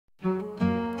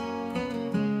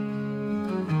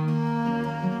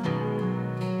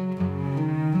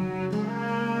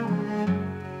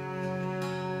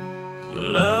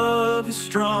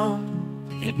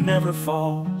it never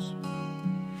falls.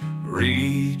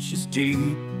 Reaches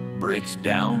deep, breaks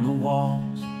down the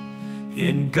walls.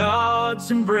 In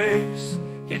God's embrace,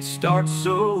 it starts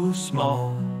so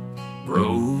small,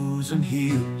 grows and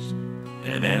heals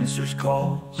and answers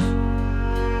calls.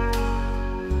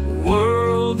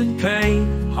 World in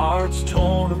pain, hearts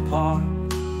torn apart.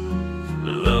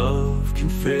 Love can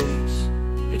fix,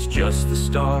 it's just the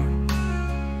start.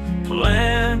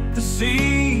 Plant the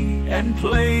seed and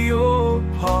play your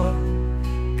part.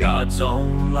 God's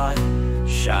own light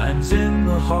shines in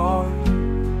the heart.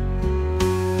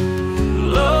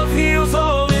 Love heals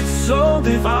all, it's so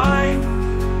divine.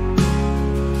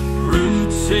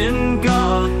 Roots in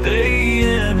God, they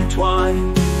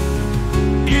intertwine.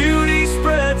 Beauty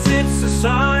spreads, it's a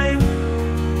sign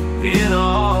in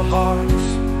our hearts.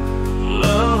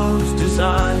 Love's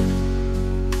design.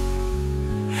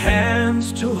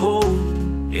 Hands to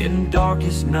hold in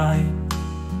darkest night.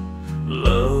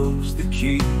 Love's the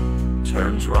key,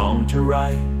 turns wrong to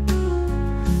right.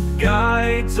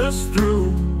 Guides us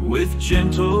through with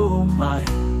gentle might.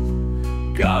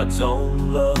 God's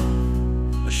own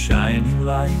love, a shining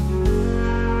light.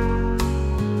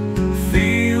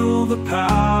 Feel the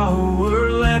power,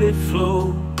 let it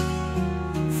flow.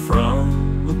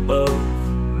 From above,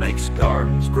 makes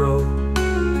gardens grow.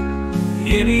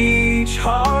 In each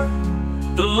heart,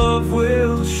 the love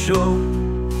will show.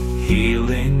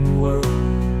 Healing world,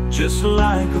 just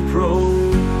like a pro.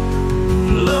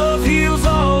 Love heals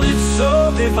all, it's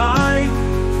so divine.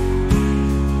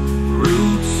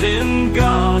 Roots in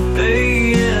God,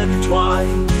 they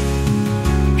intertwine.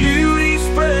 Beauty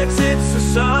spreads, it's a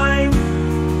sign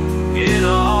in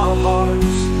our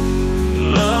hearts.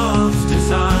 Love's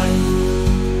design.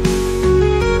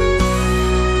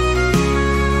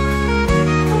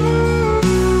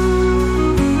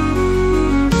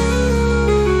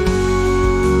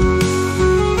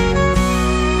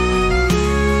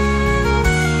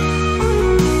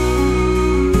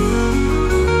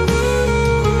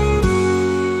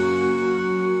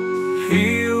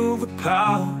 Feel the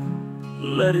power,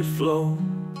 let it flow.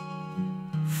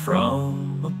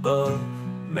 From above,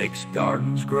 makes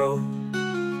gardens grow.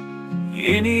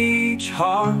 In each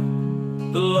heart,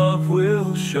 the love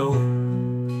will show.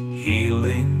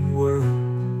 Healing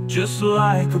world, just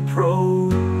like a pro.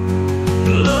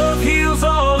 Love heals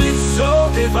all, it's so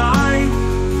divine.